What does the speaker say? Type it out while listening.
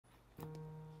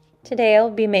Today I'll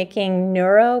be making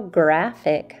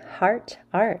neurographic heart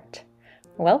art.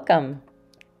 Welcome!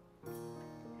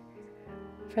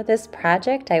 For this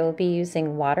project I will be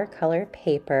using watercolor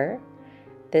paper.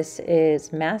 This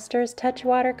is Master's Touch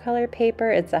watercolor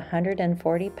paper. It's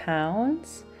 140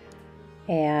 pounds.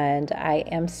 And I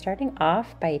am starting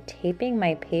off by taping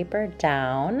my paper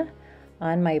down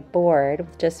on my board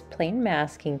with just plain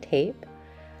masking tape.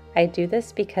 I do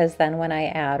this because then when I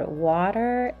add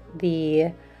water,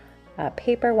 the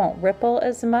paper won't ripple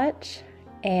as much,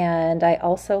 and I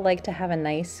also like to have a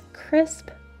nice crisp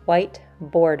white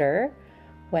border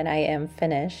when I am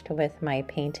finished with my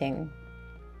painting.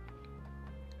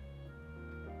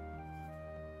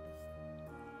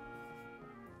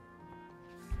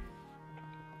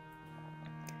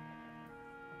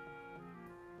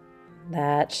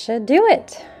 That should do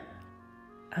it.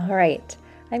 All right,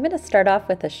 I'm going to start off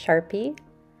with a Sharpie.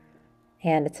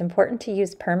 And it's important to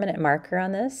use permanent marker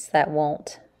on this that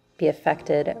won't be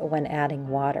affected when adding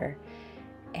water.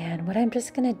 And what I'm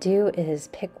just going to do is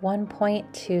pick one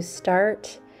point to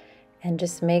start and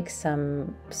just make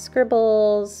some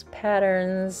scribbles,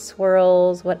 patterns,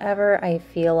 swirls, whatever I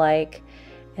feel like,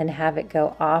 and have it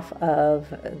go off of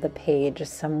the page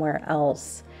somewhere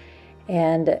else.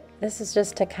 And this is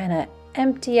just to kind of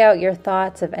empty out your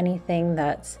thoughts of anything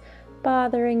that's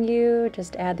bothering you.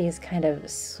 Just add these kind of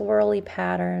swirly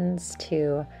patterns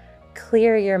to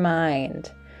clear your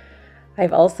mind.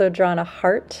 I've also drawn a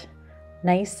heart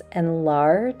nice and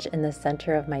large in the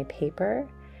center of my paper.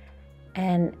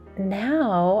 And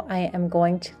now I am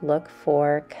going to look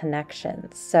for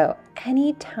connections. So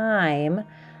anytime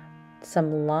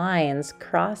some lines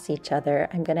cross each other,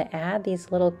 I'm going to add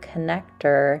these little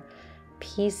connector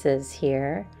pieces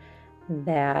here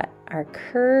that are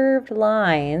curved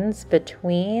lines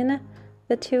between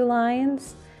the two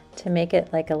lines to make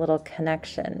it like a little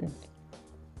connection.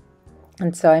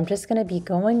 And so I'm just going to be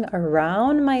going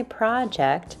around my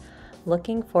project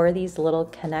looking for these little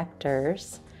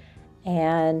connectors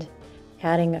and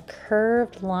adding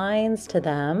curved lines to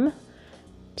them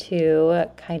to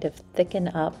kind of thicken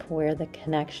up where the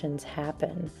connections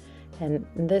happen. And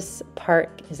this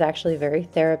part is actually very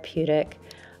therapeutic,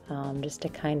 just to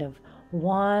kind of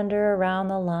wander around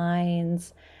the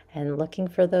lines and looking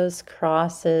for those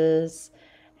crosses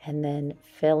and then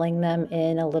filling them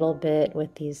in a little bit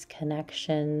with these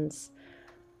connections.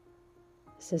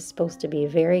 This is supposed to be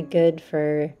very good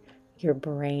for your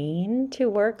brain to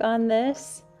work on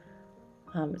this.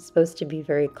 It's supposed to be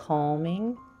very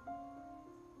calming.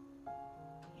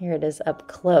 Here it is up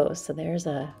close. So there's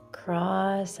a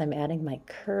cross. I'm adding my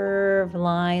curved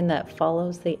line that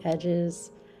follows the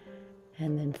edges,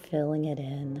 and then filling it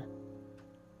in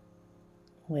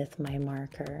with my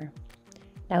marker.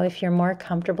 Now, if you're more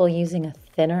comfortable using a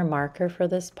thinner marker for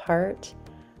this part,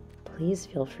 please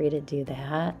feel free to do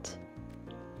that.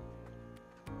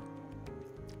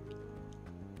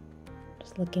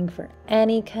 Just looking for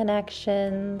any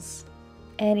connections,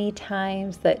 any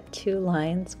times that two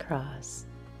lines cross,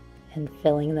 and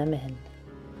filling them in.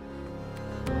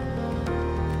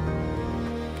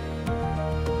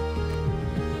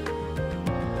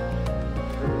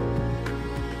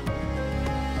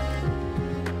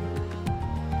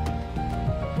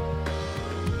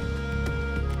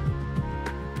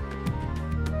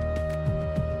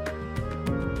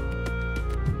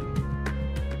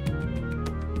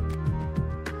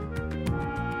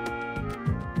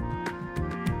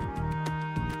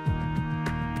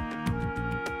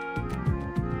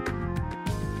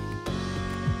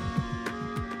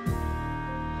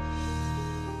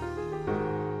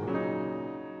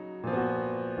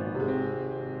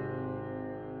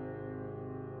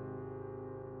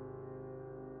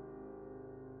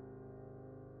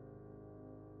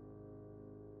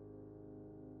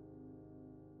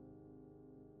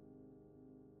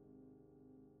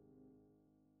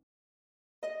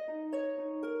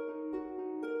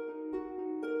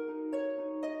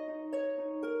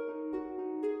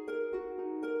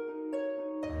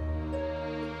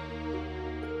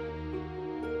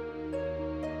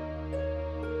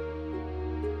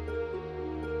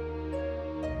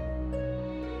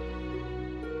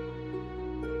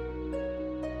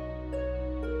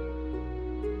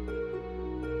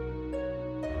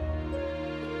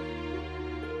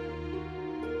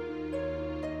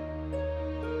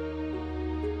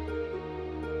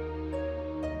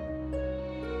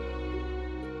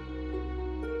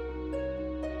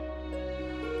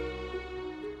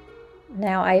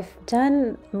 Now I've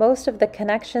done most of the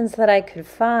connections that I could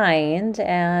find,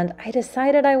 and I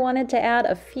decided I wanted to add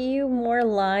a few more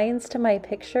lines to my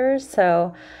pictures,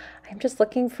 so I'm just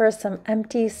looking for some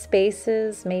empty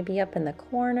spaces, maybe up in the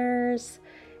corners,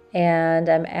 and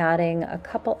I'm adding a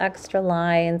couple extra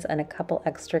lines and a couple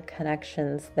extra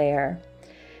connections there.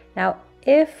 Now,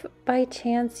 if by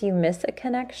chance you miss a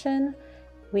connection,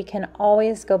 we can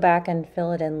always go back and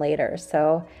fill it in later.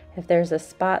 So if there's a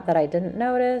spot that I didn't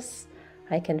notice,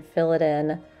 I can fill it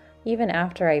in even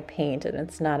after I paint, and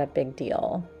it's not a big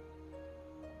deal.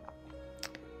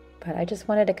 But I just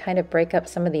wanted to kind of break up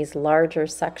some of these larger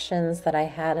sections that I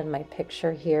had in my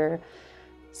picture here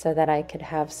so that I could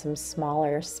have some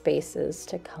smaller spaces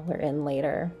to color in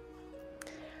later.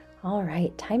 All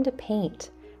right, time to paint.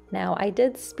 Now, I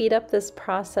did speed up this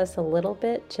process a little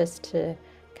bit just to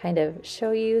kind of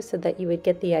show you so that you would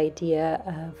get the idea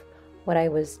of what I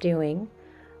was doing.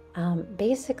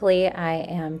 Basically, I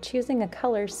am choosing a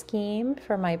color scheme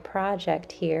for my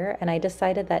project here, and I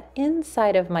decided that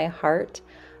inside of my heart,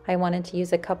 I wanted to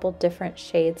use a couple different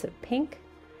shades of pink,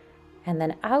 and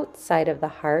then outside of the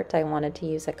heart, I wanted to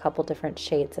use a couple different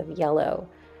shades of yellow.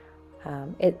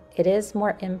 It is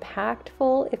more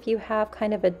impactful if you have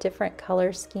kind of a different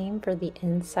color scheme for the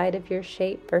inside of your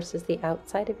shape versus the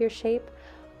outside of your shape,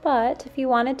 but if you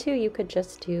wanted to, you could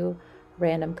just do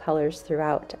random colors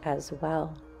throughout as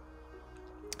well.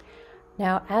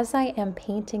 Now, as I am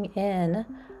painting in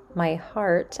my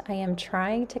heart, I am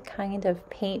trying to kind of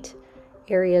paint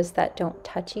areas that don't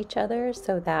touch each other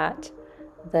so that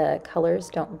the colors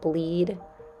don't bleed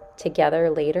together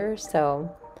later.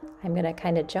 So I'm going to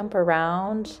kind of jump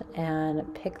around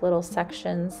and pick little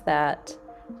sections that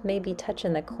maybe touch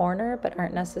in the corner but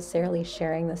aren't necessarily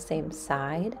sharing the same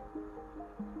side.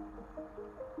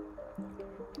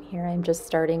 Here I'm just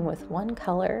starting with one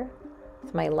color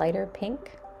with my lighter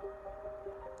pink.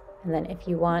 And then if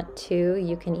you want to,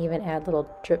 you can even add little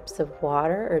drips of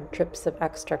water or drips of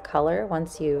extra color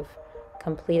once you've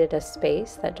completed a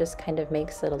space. That just kind of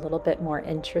makes it a little bit more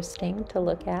interesting to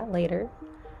look at later.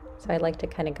 So I like to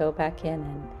kind of go back in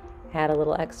and add a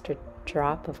little extra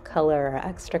drop of color or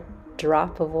extra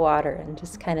drop of water and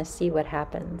just kind of see what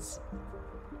happens.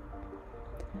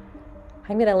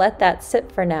 I'm going to let that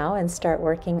sit for now and start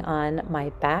working on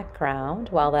my background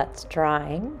while that's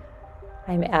drying.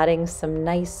 I'm adding some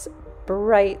nice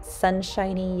bright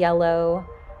sunshiny yellow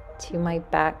to my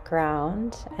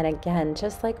background, and again,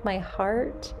 just like my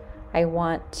heart, I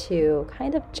want to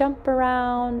kind of jump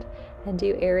around and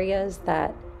do areas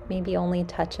that maybe only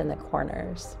touch in the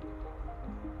corners.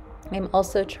 I'm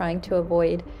also trying to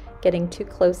avoid getting too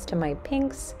close to my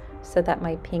pinks so that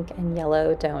my pink and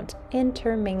yellow don't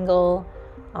intermingle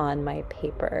on my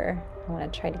paper. I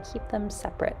want to try to keep them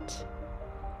separate.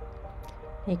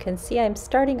 You can see I'm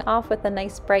starting off with a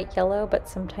nice bright yellow, but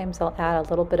sometimes I'll add a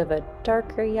little bit of a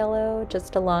darker yellow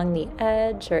just along the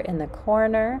edge or in the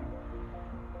corner,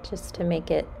 just to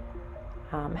make it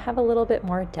have a little bit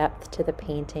more depth to the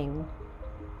painting.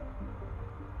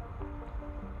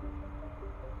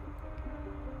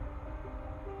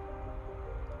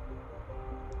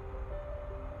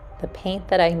 The paint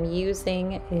that I'm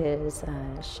using is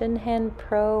Shinhan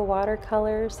Pro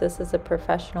watercolors. This is a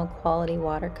professional quality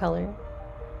watercolor.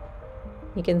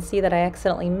 You can see that I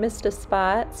accidentally missed a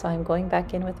spot, so I'm going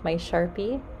back in with my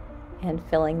Sharpie and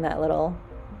filling that little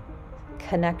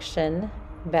connection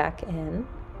back in,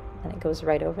 and it goes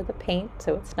right over the paint,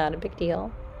 so it's not a big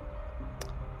deal.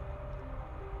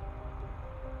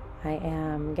 I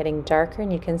am getting darker,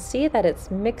 and you can see that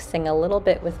it's mixing a little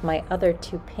bit with my other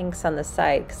two pinks on the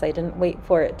side because I didn't wait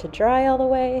for it to dry all the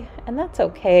way, and that's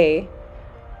okay.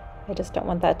 I just don't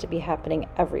want that to be happening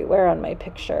everywhere on my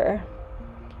picture.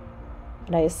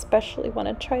 And I especially want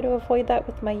to try to avoid that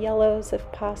with my yellows if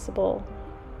possible.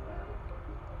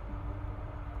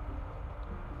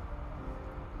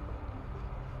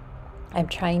 I'm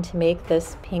trying to make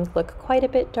this pink look quite a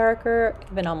bit darker,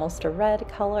 even almost a red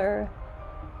color,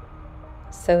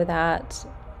 so that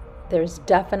there's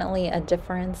definitely a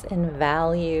difference in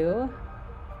value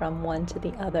from one to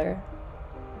the other.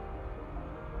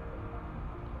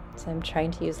 So I'm trying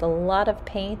to use a lot of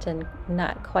paint and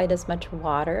not quite as much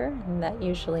water, and that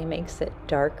usually makes it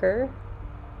darker.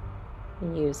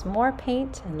 You use more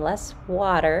paint and less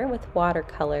water with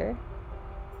watercolor,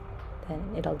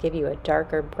 then it'll give you a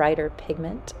darker, brighter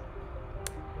pigment.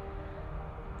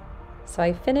 So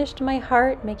I finished my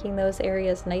heart, making those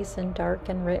areas nice and dark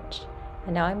and rich.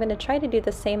 And now I'm going to try to do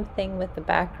the same thing with the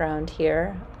background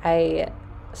here. I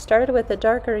started with a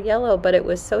darker yellow, but it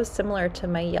was so similar to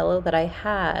my yellow that I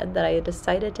had that I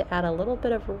decided to add a little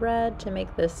bit of red to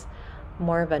make this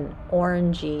more of an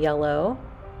orangey yellow.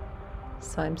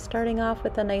 So I'm starting off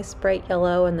with a nice bright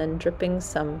yellow and then dripping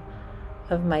some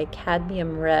of my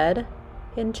cadmium red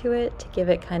into it to give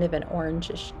it kind of an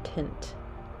orangish tint.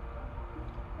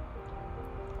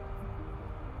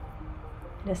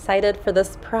 I decided for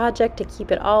this project to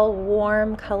keep it all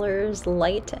warm colors,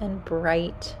 light and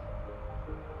bright.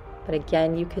 But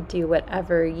again, you could do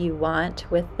whatever you want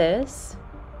with this.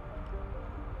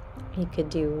 You could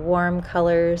do warm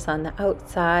colors on the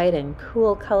outside and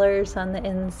cool colors on the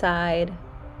inside.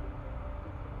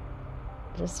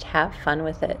 Just have fun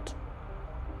with it.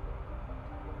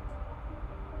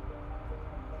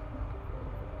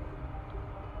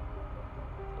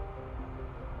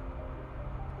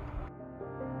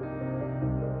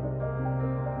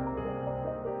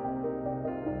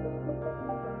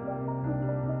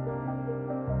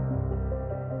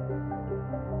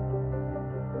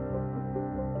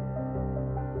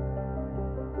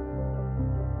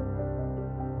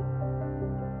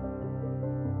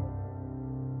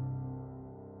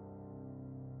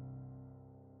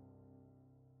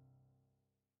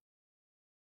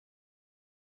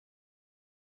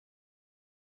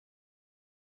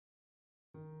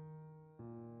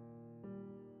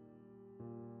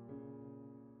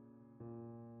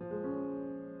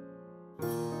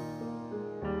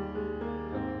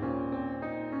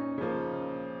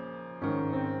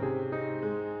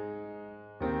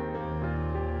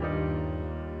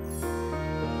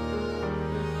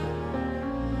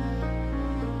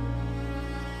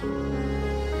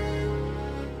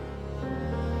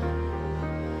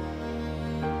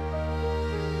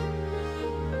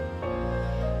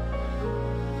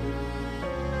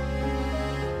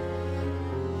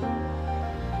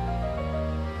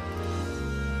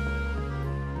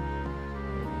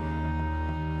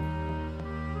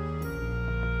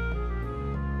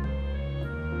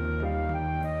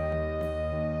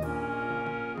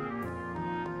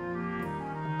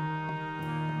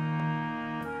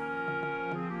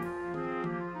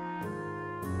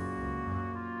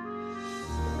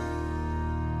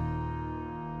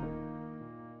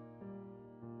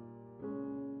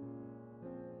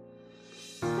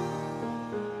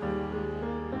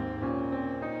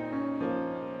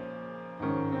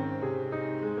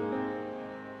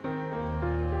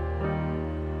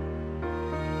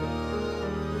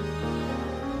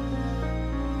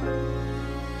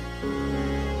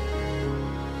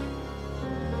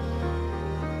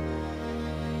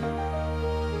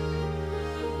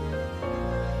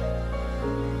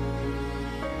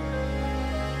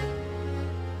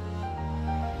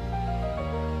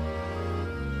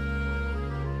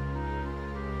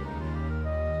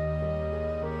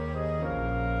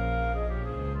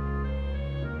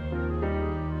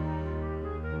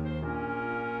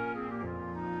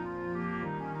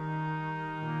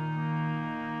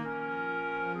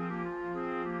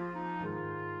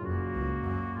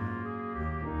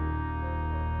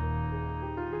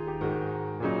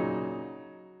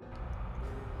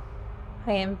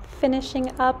 I am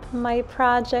finishing up my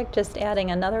project, just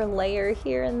adding another layer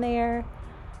here and there,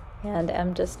 and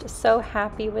I'm just so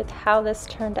happy with how this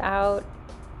turned out.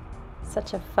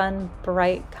 Such a fun,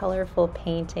 bright, colorful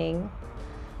painting.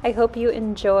 I hope you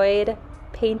enjoyed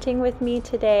painting with me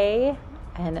today,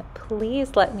 and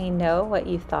please let me know what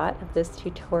you thought of this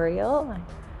tutorial.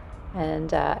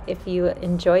 And if you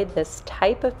enjoyed this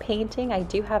type of painting, I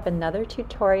do have another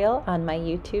tutorial on my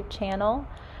YouTube channel.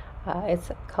 It's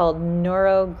called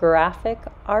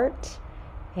Neurographic Art,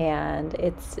 and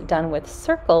it's done with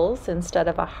circles instead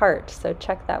of a heart, so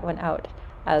check that one out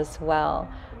as well.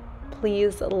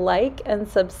 Please like and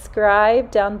subscribe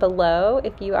down below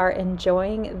if you are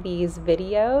enjoying these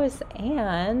videos,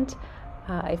 and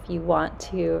if you want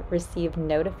to receive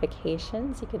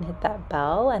notifications, you can hit that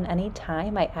bell, and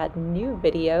anytime I add new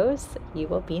videos, you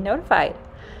will be notified.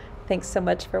 Thanks so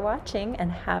much for watching,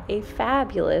 and have a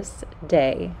fabulous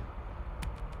day.